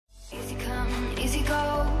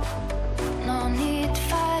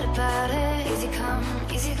about it. Easy come,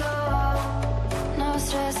 easy go. No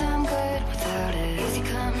stress, I'm good without it. Easy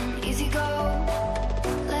come, easy go.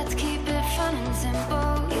 Let's keep it fun and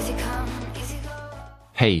simple. Easy come, easy go.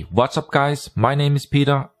 Hey, what's up guys? My name is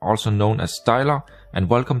Peter, also known as SIMler, and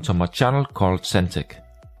welcome to my channel called Zentech.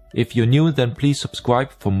 If you're new, then please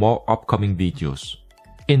subscribe for more upcoming videos.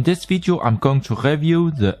 In this video I'm going to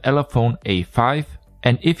review the Elephone A5,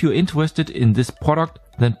 and if you're interested in this product,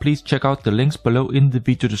 then please check out the links below in the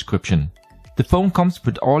video description. The phone comes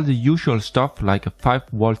with all the usual stuff like a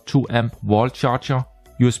 5V 2A wall charger,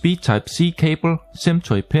 USB Type-C cable, SIM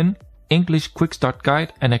tray pin, English quick start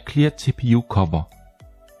guide and a clear TPU cover.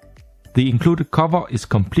 The included cover is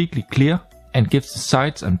completely clear and gives the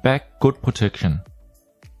sides and back good protection.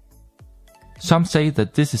 Some say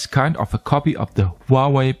that this is kind of a copy of the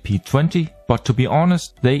Huawei P20, but to be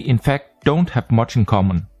honest, they in fact don't have much in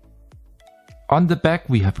common. On the back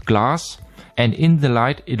we have glass, and in the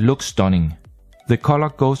light it looks stunning. The color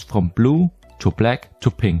goes from blue to black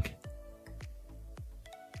to pink.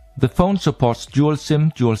 The phone supports dual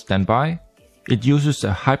SIM, dual standby. It uses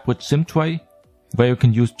a hybrid SIM tray, where you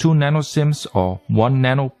can use 2 Nano SIMs or 1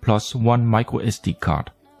 Nano plus 1 microSD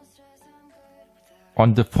card.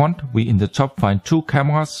 On the front we in the top find 2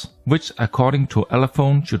 cameras, which according to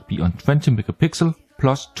Elephone should be on 20 megapixel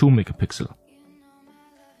plus 2 megapixel.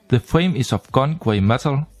 The frame is of gun grey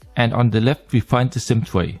metal, and on the left we find the SIM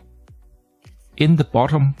tray. In the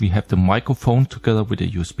bottom we have the microphone together with a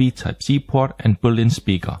USB Type-C port and built-in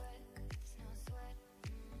speaker.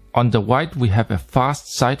 On the right we have a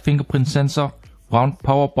fast side fingerprint sensor, round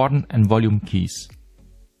power button and volume keys.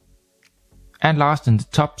 And last in the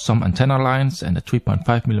top some antenna lines and a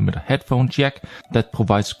 3.5mm headphone jack that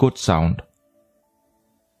provides good sound.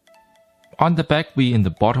 On the back we in the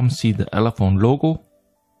bottom see the Elephone logo,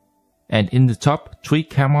 and in the top 3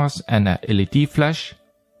 cameras and a LED flash.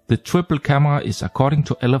 The triple camera is according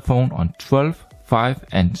to Elephone on 12, 5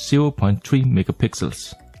 and 0.3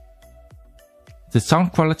 megapixels. The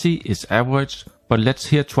sound quality is average, but let's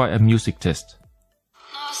here try a music test.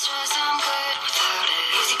 No stress, I'm good without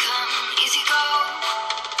it. Easy come, easy go.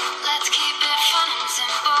 Let's keep it fun and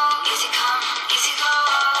simple. Easy come, easy go.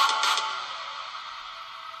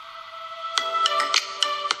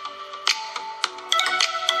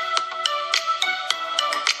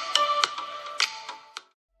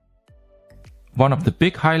 One of the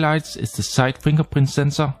big highlights is the side fingerprint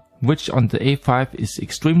sensor, which on the A5 is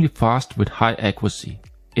extremely fast with high accuracy.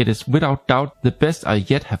 It is without doubt the best I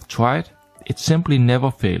yet have tried. It simply never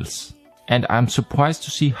fails. And I'm surprised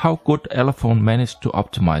to see how good Elephone managed to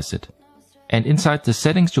optimize it. And inside the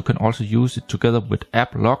settings you can also use it together with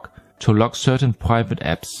App Lock to lock certain private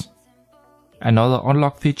apps. Another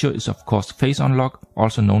unlock feature is of course Face Unlock,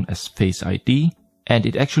 also known as Face ID, and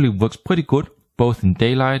it actually works pretty good both in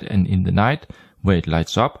daylight and in the night where it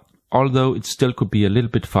lights up, although it still could be a little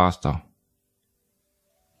bit faster.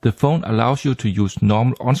 The phone allows you to use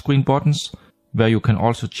normal on-screen buttons, where you can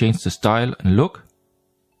also change the style and look.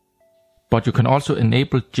 But you can also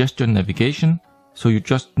enable gesture navigation, so you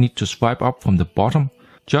just need to swipe up from the bottom,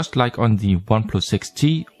 just like on the OnePlus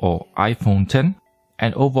 6T or iPhone 10,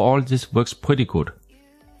 and overall this works pretty good.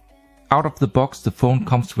 Out of the box the phone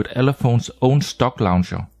comes with Elephone's own stock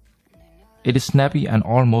launcher. It is snappy and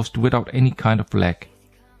almost without any kind of lag.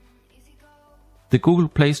 The Google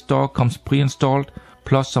Play Store comes pre-installed,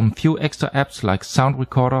 plus some few extra apps like sound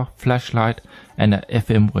recorder, flashlight and a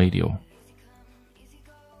FM radio.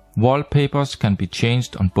 Wallpapers can be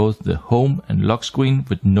changed on both the home and lock screen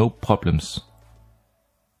with no problems.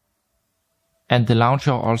 And the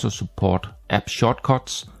launcher also supports app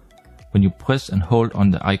shortcuts when you press and hold on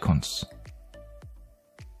the icons.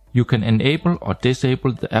 You can enable or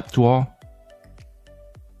disable the app drawer.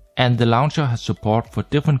 And the launcher has support for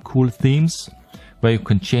different cool themes where you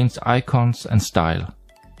can change icons and style.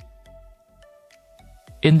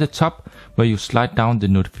 In the top, where you slide down the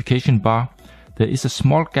notification bar, there is a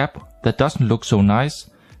small gap that doesn't look so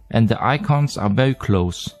nice, and the icons are very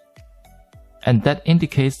close. And that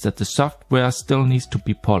indicates that the software still needs to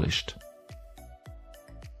be polished.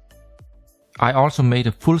 I also made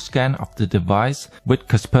a full scan of the device with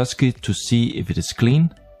Kaspersky to see if it is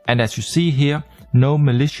clean, and as you see here, no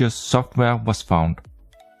malicious software was found.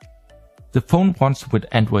 The phone runs with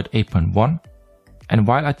Android 8.1, and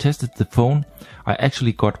while I tested the phone, I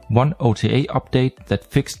actually got one OTA update that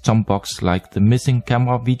fixed some bugs like the missing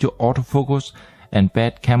camera video autofocus and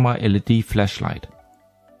bad camera LED flashlight.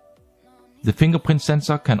 The fingerprint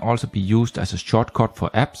sensor can also be used as a shortcut for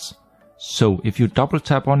apps, so if you double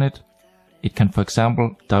tap on it, it can for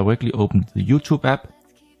example directly open the YouTube app.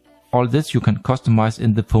 All this you can customize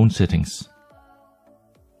in the phone settings.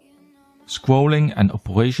 Scrolling and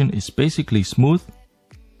operation is basically smooth,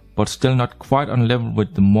 but still not quite on level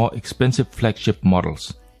with the more expensive flagship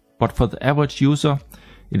models. But for the average user,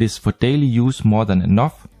 it is for daily use more than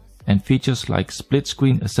enough, and features like split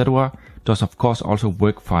screen etc. does of course also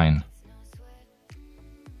work fine.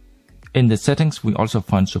 In the settings we also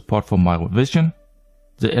find support for micro vision.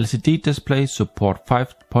 The LCD display support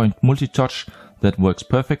 5-point multi-touch that works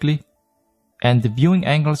perfectly. And the viewing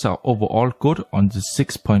angles are overall good on the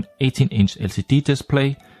 6.18-inch LCD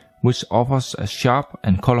display, which offers a sharp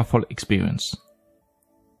and colorful experience.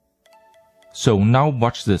 So now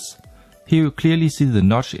watch this. Here you clearly see the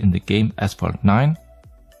notch in the game Asphalt 9.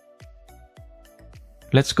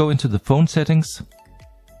 Let's go into the phone settings,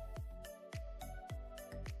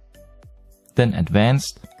 then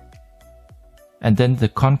advanced, and then the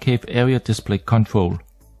concave area display control.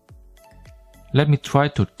 Let me try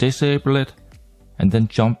to disable it and then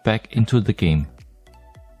jump back into the game.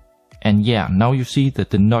 And yeah, now you see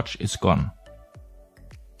that the notch is gone.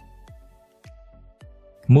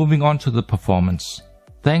 Moving on to the performance.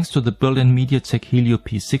 Thanks to the built-in MediaTek Helio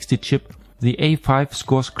P60 chip, the A5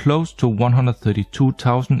 scores close to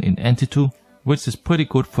 132,000 in Antutu, which is pretty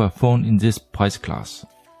good for a phone in this price class.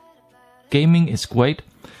 Gaming is great,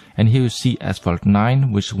 and here you see Asphalt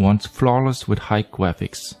 9, which runs flawless with high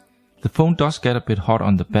graphics. The phone does get a bit hot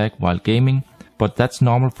on the back while gaming, but that's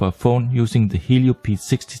normal for a phone using the Helio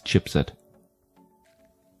P60 chipset.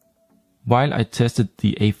 While I tested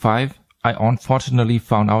the A5, I unfortunately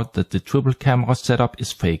found out that the triple camera setup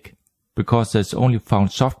is fake, because there's only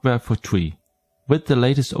found software for 3. With the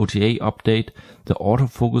latest OTA update, the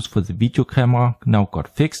autofocus for the video camera now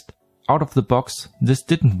got fixed. Out of the box, this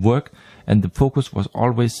didn't work and the focus was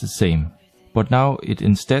always the same. But now it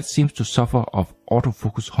instead seems to suffer of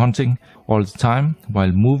autofocus hunting all the time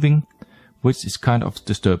while moving, which is kind of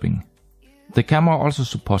disturbing. The camera also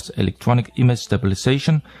supports electronic image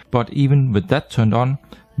stabilization, but even with that turned on,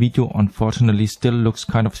 video unfortunately still looks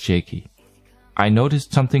kind of shaky. I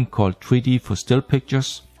noticed something called 3D for still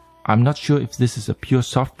pictures. I'm not sure if this is a pure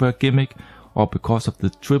software gimmick or because of the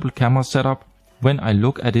triple camera setup. When I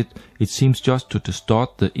look at it, it seems just to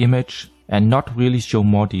distort the image and not really show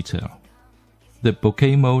more detail. The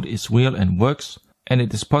bokeh mode is real and works, and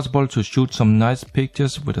it is possible to shoot some nice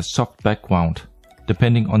pictures with a soft background,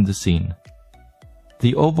 depending on the scene.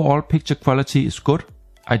 The overall picture quality is good.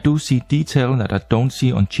 I do see detail that I don't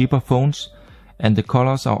see on cheaper phones, and the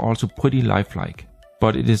colors are also pretty lifelike.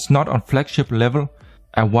 But it is not on flagship level.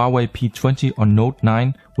 A Huawei P20 or Note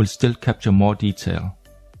 9 will still capture more detail.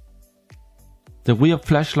 The rear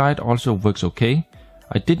flashlight also works okay.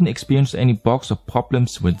 I didn't experience any bugs or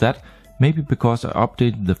problems with that, maybe because I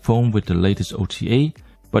updated the phone with the latest OTA,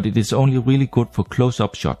 but it is only really good for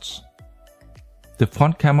close-up shots. The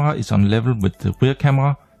front camera is on level with the rear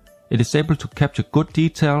camera. It is able to capture good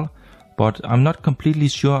detail, but I'm not completely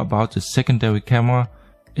sure about the secondary camera.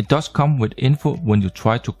 It does come with info when you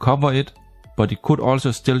try to cover it, but it could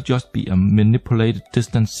also still just be a manipulated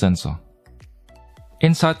distance sensor.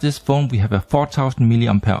 Inside this phone we have a 4000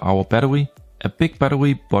 mAh battery, a big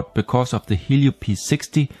battery, but because of the Helio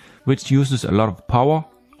P60, which uses a lot of power,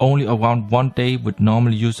 only around 1 day with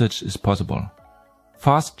normal usage is possible.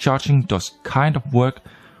 Fast charging does kind of work,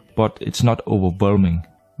 but it's not overwhelming.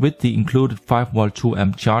 With the included 5V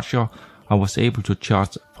 2A charger, I was able to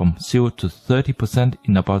charge from 0 to 30%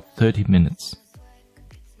 in about 30 minutes.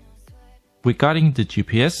 Regarding the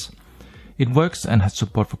GPS, it works and has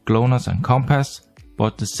support for GLONASS and compass,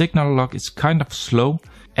 but the signal log is kind of slow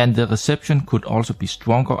and the reception could also be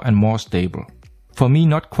stronger and more stable. For me,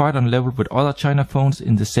 not quite on level with other China phones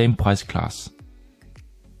in the same price class.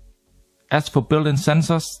 As for built-in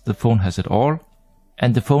sensors, the phone has it all,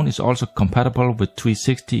 and the phone is also compatible with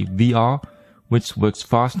 360 VR, which works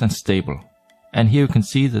fast and stable. And here you can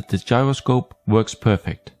see that the gyroscope works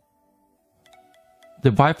perfect.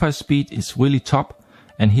 The Wi-Fi speed is really top,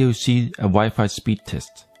 and here you see a Wi-Fi speed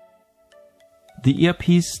test. The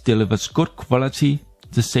earpiece delivers good quality,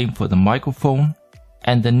 the same for the microphone,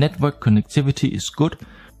 and the network connectivity is good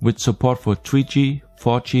with support for 3G,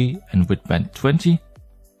 4G and with band 20,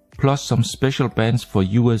 plus some special bands for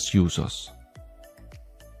US users.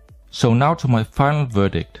 So now to my final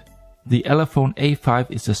verdict. The Elephone A5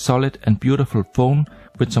 is a solid and beautiful phone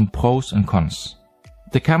with some pros and cons.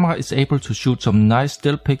 The camera is able to shoot some nice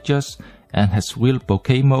still pictures and has real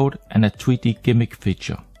bokeh mode and a 3D gimmick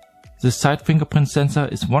feature. The side fingerprint sensor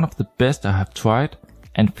is one of the best I have tried,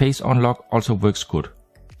 and face unlock also works good.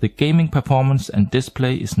 The gaming performance and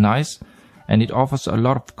display is nice, and it offers a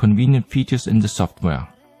lot of convenient features in the software.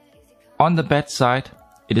 On the bad side,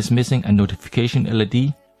 it is missing a notification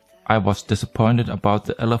LED, I was disappointed about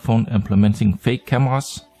the Elephone implementing fake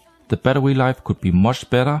cameras. The battery life could be much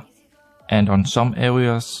better, and on some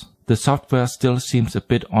areas the software still seems a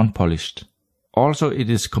bit unpolished. Also, it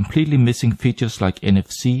is completely missing features like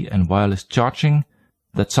NFC and wireless charging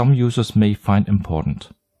that some users may find important.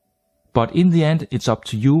 But in the end, it's up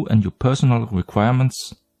to you and your personal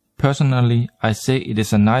requirements. Personally, I say it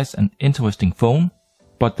is a nice and interesting phone,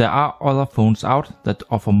 but there are other phones out that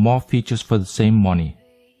offer more features for the same money.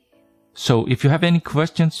 So if you have any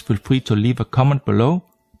questions, feel free to leave a comment below,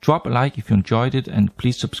 drop a like if you enjoyed it, and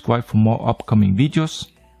please subscribe for more upcoming videos.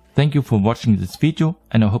 Thank you for watching this video,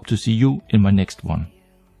 and I hope to see you in my next one.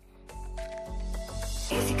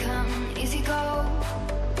 Easy come, easy go.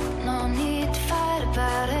 No need to fight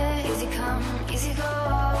about it. Easy come, easy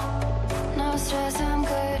go. No stress, I'm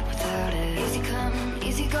good.